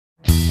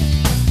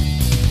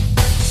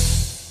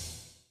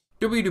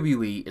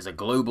WWE is a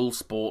global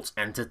sports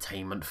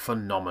entertainment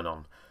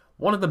phenomenon.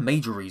 One of the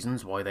major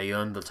reasons why they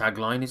earned the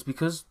tagline is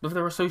because of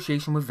their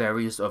association with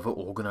various other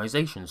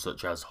organisations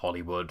such as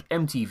Hollywood,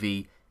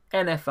 MTV,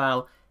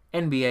 NFL,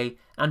 NBA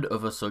and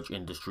other such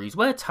industries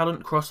where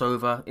talent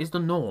crossover is the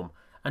norm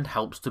and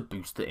helps to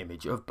boost the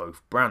image of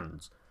both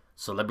brands.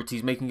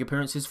 Celebrities making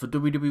appearances for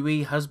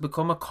WWE has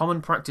become a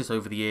common practice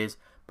over the years,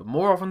 but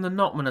more often than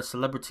not when a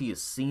celebrity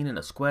is seen in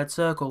a squared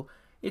circle,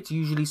 it's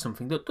usually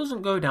something that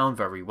doesn't go down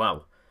very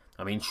well.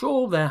 I mean,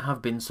 sure, there have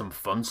been some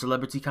fun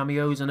celebrity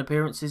cameos and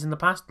appearances in the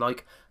past,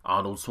 like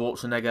Arnold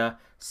Schwarzenegger,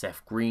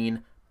 Seth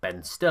Green,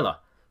 Ben Stiller,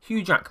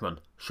 Hugh Jackman,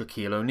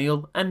 Shaquille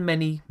O'Neal, and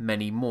many,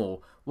 many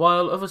more,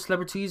 while other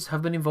celebrities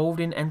have been involved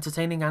in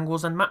entertaining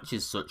angles and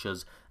matches such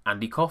as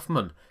Andy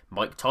Kaufman,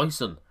 Mike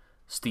Tyson,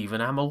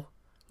 Stephen Amell,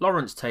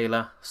 Lawrence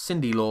Taylor,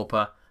 Cyndi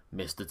Lauper,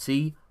 Mr.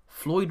 T,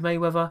 Floyd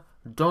Mayweather,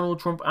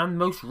 Donald Trump, and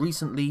most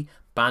recently,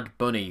 Bad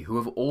Bunny, who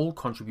have all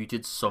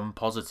contributed some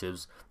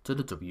positives to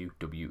the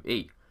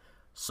WWE.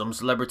 Some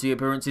celebrity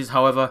appearances,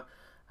 however,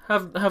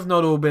 have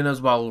not all been as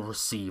well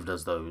received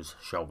as those,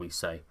 shall we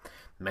say.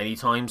 Many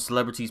times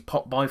celebrities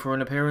pop by for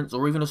an appearance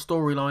or even a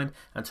storyline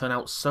and turn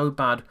out so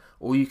bad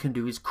all you can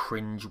do is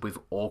cringe with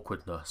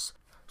awkwardness.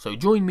 So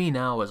join me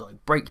now as I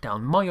break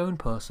down my own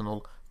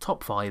personal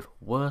top 5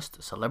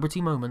 worst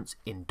celebrity moments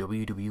in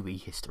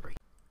WWE history.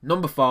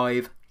 Number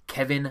 5.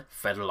 Kevin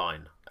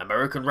Federline.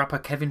 American rapper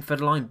Kevin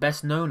Federline,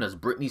 best known as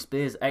Britney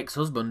Spears'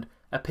 ex-husband,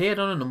 appeared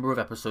on a number of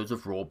episodes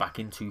of Raw back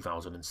in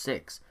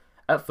 2006.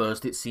 At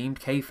first it seemed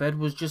K-Fed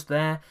was just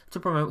there to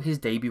promote his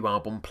debut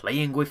album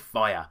Playing With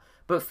Fire,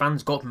 but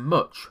fans got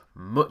much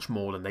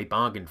more than they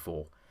bargained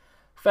for.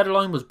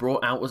 Federline was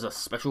brought out as a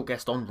special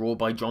guest on Raw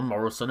by John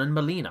Morrison and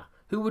Melina,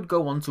 who would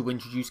go on to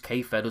introduce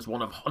K-Fed as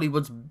one of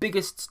Hollywood's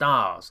biggest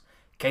stars.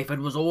 K-Fed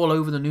was all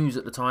over the news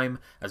at the time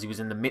as he was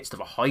in the midst of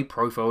a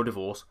high-profile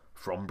divorce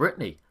from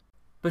Britney.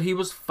 But he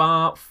was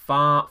far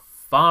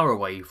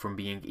away from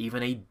being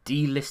even a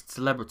D-list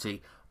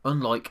celebrity,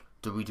 unlike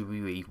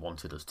WWE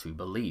wanted us to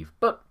believe.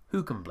 But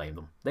who can blame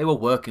them? They were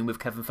working with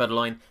Kevin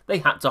Federline, they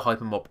had to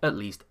hype him up at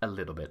least a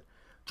little bit.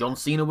 John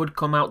Cena would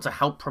come out to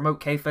help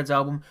promote K-Fed's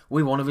album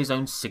with one of his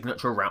own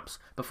signature raps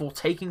before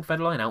taking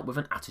Federline out with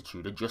an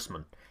attitude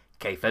adjustment.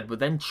 K-Fed would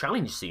then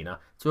challenge Cena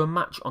to a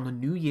match on the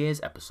New Year's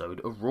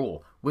episode of Raw,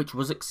 which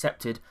was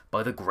accepted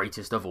by the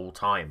greatest of all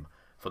time.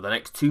 For the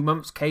next 2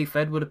 months,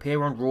 K-Fed would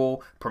appear on Raw,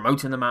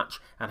 promoting the match,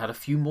 and had a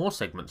few more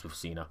segments with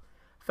Cena.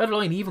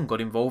 Federline even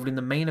got involved in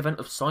the main event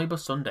of Cyber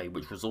Sunday,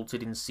 which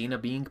resulted in Cena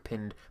being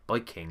pinned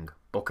by King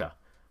Booker.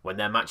 When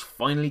their match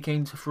finally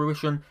came to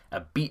fruition,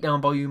 a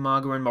beatdown by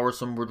Umaga and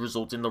Morrison would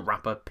result in the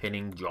rapper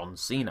pinning John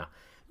Cena.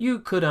 You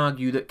could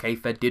argue that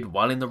K-Fed did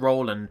well in the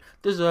role and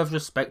deserves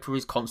respect for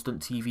his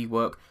constant TV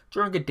work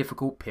during a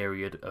difficult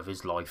period of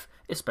his life,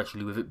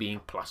 especially with it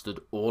being plastered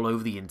all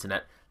over the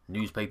internet,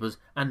 newspapers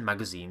and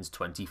magazines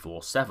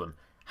 24/7.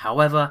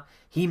 However,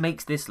 he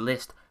makes this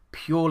list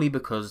purely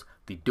because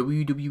the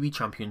WWE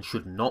Champion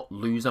should not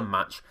lose a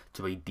match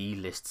to a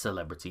D-list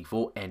celebrity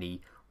for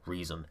any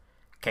reason.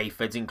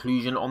 K-Fed's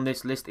inclusion on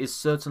this list is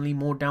certainly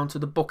more down to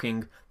the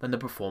booking than the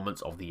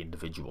performance of the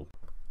individual.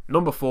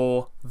 Number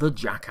 4. The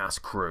Jackass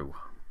Crew.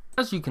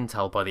 As you can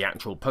tell by the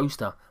actual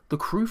poster, the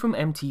crew from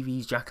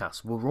MTV's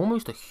Jackass were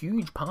almost a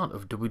huge part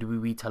of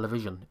WWE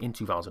television in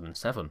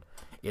 2007.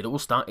 It all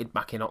started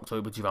back in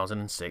October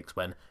 2006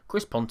 when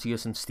Chris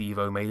Pontius and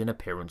Steve-O made an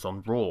appearance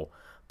on Raw.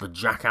 The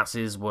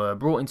Jackasses were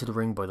brought into the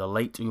ring by the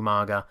late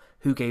Umaga,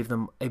 who gave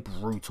them a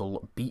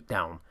brutal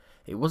beatdown.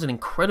 It was an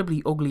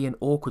incredibly ugly and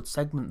awkward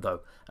segment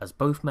though, as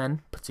both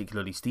men,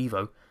 particularly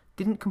Steve-O,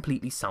 didn't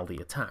completely sell the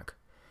attack.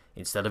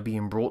 Instead of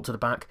being brought to the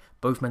back,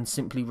 both men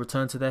simply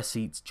returned to their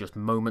seats just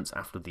moments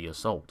after the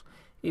assault.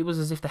 It was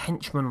as if the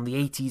henchmen on the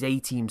 80s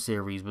A-Team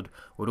series would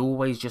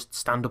always just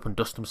stand up and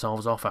dust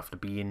themselves off after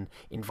being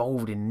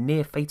involved in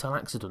near-fatal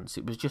accidents.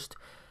 It was just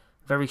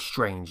very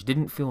strange,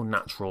 didn't feel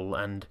natural,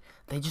 and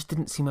they just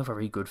didn't seem a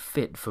very good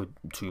fit for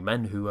two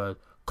men who are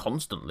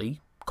constantly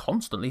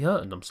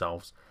hurting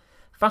themselves.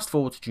 Fast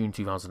forward to June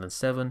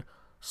 2007,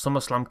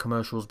 SummerSlam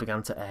commercials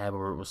began to air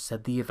where it was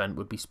said the event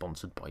would be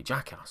sponsored by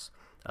Jackass.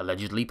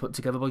 Allegedly put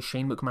together by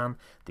Shane McMahon,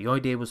 the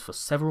idea was for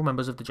several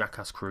members of the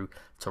Jackass crew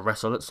to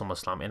wrestle at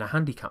SummerSlam in a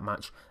handicap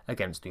match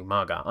against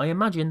Umaga. I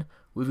imagine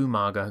with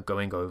Umaga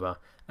going over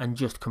and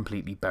just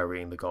completely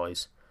burying the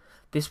guys.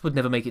 This would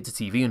never make it to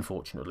TV,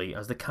 unfortunately,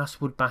 as the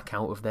cast would back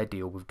out of their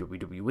deal with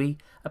WWE,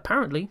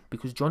 apparently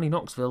because Johnny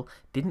Knoxville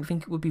didn't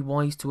think it would be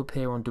wise to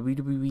appear on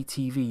WWE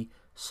TV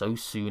so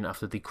soon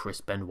after the Chris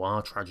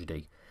Benoit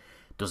tragedy.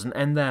 Doesn't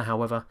end there,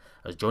 however,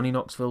 as Johnny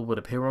Knoxville would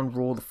appear on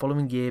Raw the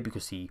following year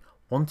because he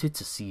wanted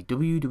to see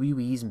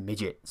WWE's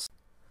midgets.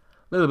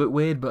 A little bit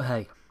weird, but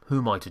hey, who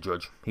am I to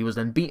judge? He was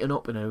then beaten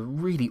up in a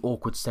really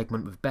awkward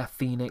segment with Beth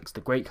Phoenix,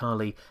 the Great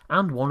Khali,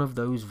 and one of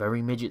those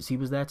very midgets he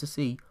was there to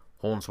see,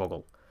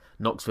 Hornswoggle.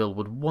 Knoxville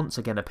would once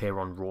again appear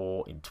on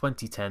Raw in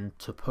 2010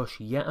 to push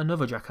yet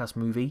another Jackass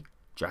movie,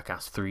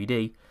 Jackass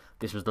 3D.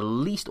 This was the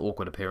least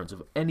awkward appearance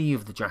of any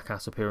of the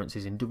Jackass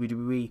appearances in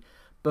WWE,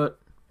 but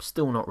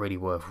still not really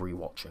worth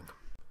rewatching.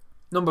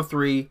 Number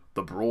 3,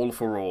 the Brawl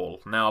for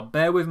All. Now,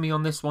 bear with me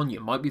on this one. You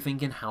might be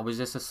thinking, how is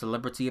this a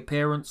celebrity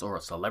appearance or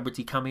a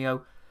celebrity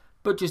cameo?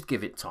 But just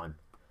give it time.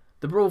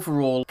 The Brawl for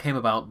All came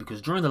about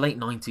because during the late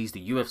 90s,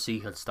 the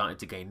UFC had started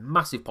to gain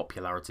massive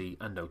popularity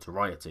and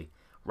notoriety.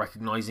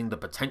 Recognising the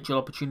potential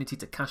opportunity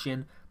to cash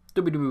in,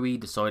 WWE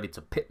decided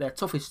to pit their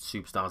toughest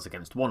superstars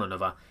against one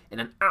another in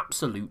an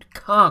absolute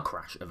car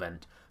crash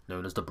event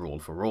known as the Brawl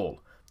for All.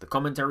 The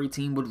commentary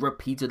team would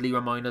repeatedly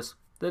remind us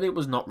that it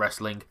was not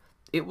wrestling,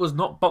 it was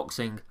not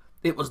boxing,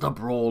 it was the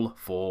Brawl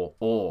for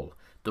All.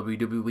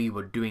 WWE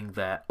were doing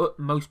their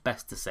utmost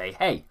best to say,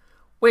 hey,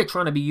 we're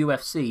trying to be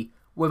UFC,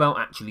 without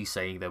actually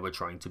saying they were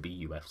trying to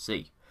be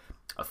UFC.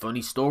 A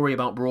funny story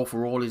about Brawl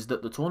for All is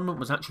that the tournament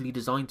was actually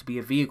designed to be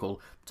a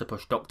vehicle to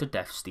push Dr.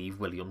 Death Steve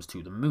Williams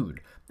to the moon,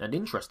 and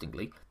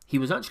interestingly, he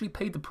was actually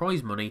paid the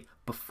prize money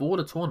before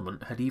the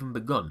tournament had even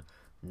begun.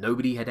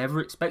 Nobody had ever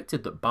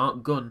expected that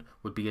Bart Gunn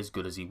would be as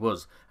good as he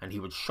was, and he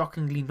would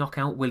shockingly knock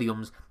out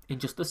Williams in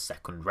just the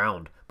second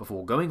round,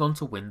 before going on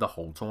to win the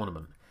whole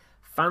tournament.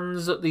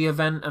 Fans at the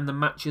event and the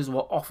matches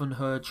were often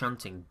heard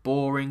chanting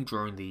boring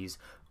during these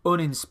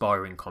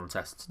uninspiring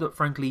contests that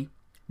frankly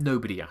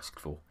nobody asked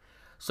for.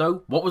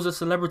 So, what was a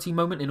celebrity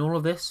moment in all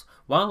of this?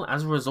 Well,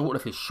 as a result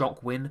of his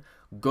shock win,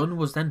 Gunn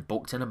was then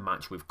booked in a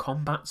match with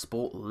combat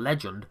sport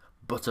legend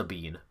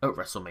Butterbean at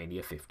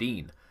WrestleMania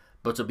 15.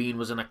 Butterbean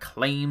was an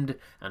acclaimed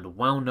and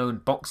well-known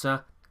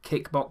boxer,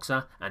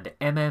 kickboxer, and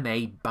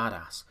MMA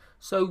badass,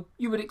 so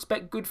you would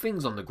expect good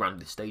things on the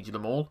grandest stage of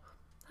them all.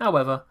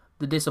 However,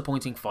 the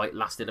disappointing fight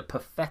lasted a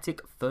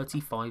pathetic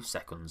 35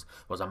 seconds,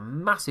 was a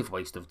massive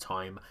waste of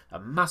time, a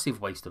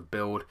massive waste of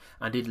build,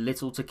 and did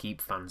little to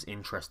keep fans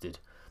interested.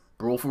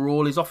 Brawl for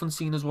All is often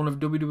seen as one of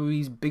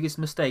WWE's biggest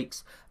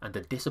mistakes, and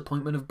the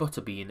disappointment of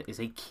Butterbean is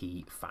a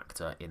key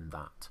factor in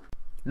that.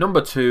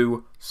 Number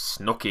 2,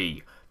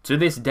 Snooki. To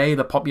this day,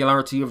 the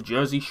popularity of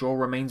Jersey Shore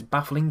remains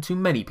baffling to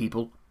many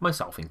people,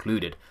 myself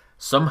included.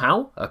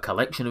 Somehow, a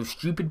collection of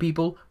stupid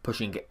people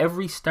pushing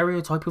every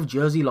stereotype of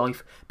Jersey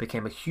life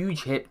became a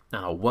huge hit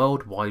and a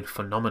worldwide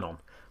phenomenon.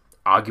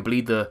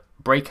 Arguably the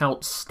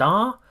breakout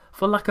star,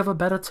 for lack of a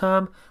better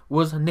term,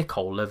 was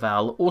Nicole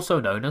Lavelle,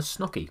 also known as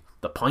Snooki,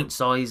 the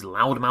pint-sized,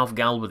 loudmouth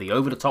gal with the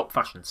over-the-top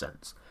fashion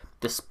sense.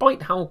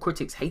 Despite how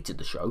critics hated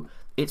the show,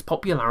 its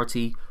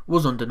popularity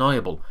was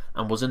undeniable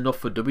and was enough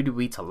for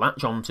WWE to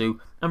latch onto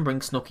and bring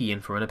Snooki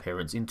in for an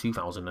appearance in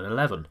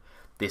 2011.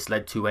 This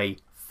led to a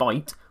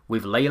fight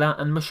with Layla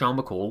and Michelle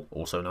McCall,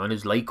 also known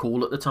as Lay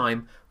Cool at the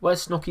time, where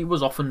Snooki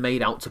was often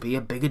made out to be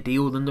a bigger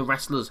deal than the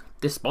wrestlers,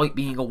 despite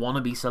being a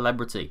wannabe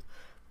celebrity.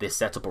 This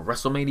set up a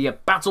WrestleMania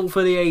battle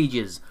for the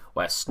ages,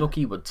 where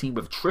Snooki would team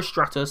with Trish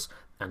Stratus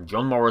and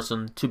John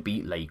Morrison to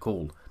beat Lay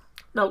Cool.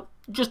 Now,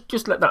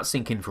 just let that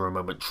sink in for a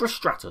moment. Trish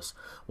Stratus,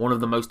 one of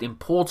the most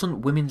important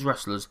women's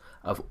wrestlers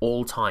of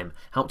all time,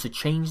 helped to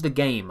change the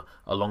game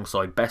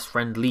alongside best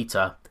friend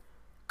Lita,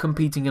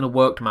 competing in a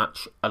worked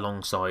match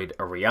alongside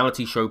a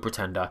reality show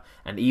pretender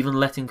and even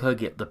letting her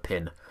get the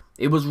pin.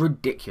 It was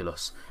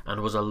ridiculous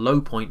and was a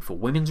low point for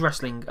women's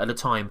wrestling at a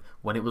time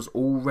when it was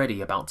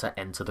already about to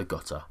enter the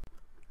gutter.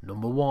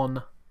 Number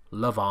 1,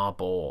 LeVar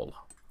Ball.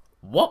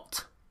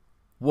 What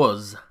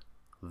was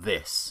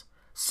this?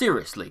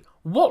 Seriously,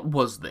 what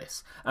was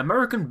this?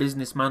 American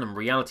businessman and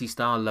reality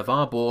star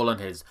LeVar Ball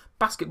and his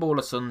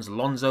basketballer sons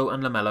Lonzo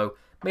and LaMelo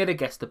made a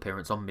guest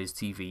appearance on Miz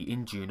TV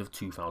in June of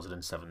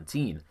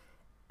 2017.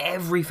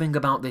 Everything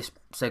about this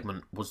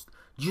segment was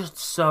just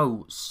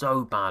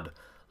so bad.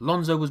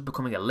 Lonzo was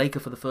becoming a Laker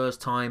for the first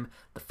time,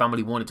 the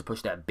family wanted to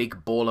push their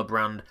big baller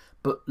brand,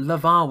 but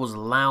LeVar was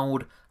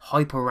loud,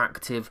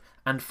 hyperactive,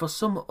 and for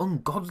some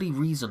ungodly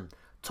reason,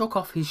 took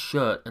off his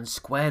shirt and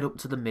squared up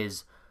to the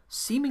Miz,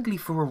 seemingly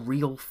for a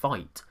real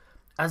fight.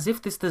 As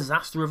if this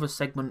disaster of a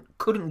segment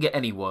couldn't get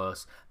any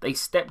worse, they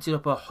stepped it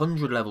up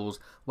 100 levels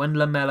when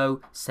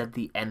LaMelo said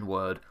the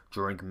N-word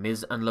during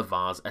Miz and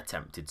LeVar's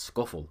attempted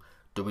scuffle.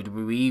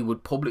 WWE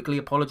would publicly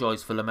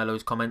apologise for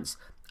LaMelo's comments,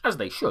 as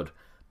they should,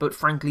 but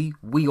frankly,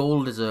 we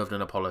all deserved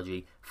an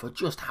apology for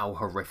just how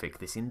horrific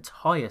this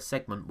entire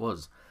segment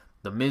was.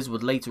 The Miz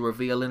would later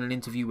reveal in an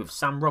interview with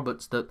Sam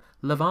Roberts that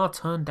LeVar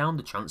turned down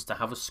the chance to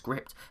have a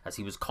script as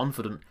he was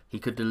confident he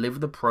could deliver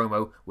the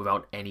promo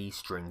without any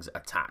strings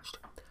attached.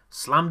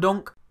 Slam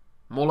dunk?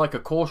 More like a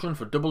caution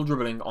for double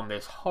dribbling on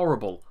this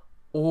horrible,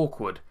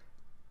 awkward,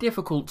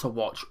 difficult to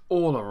watch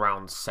all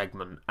around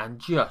segment, and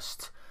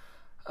just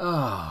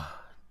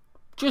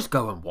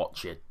go and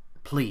watch it,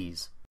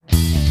 please.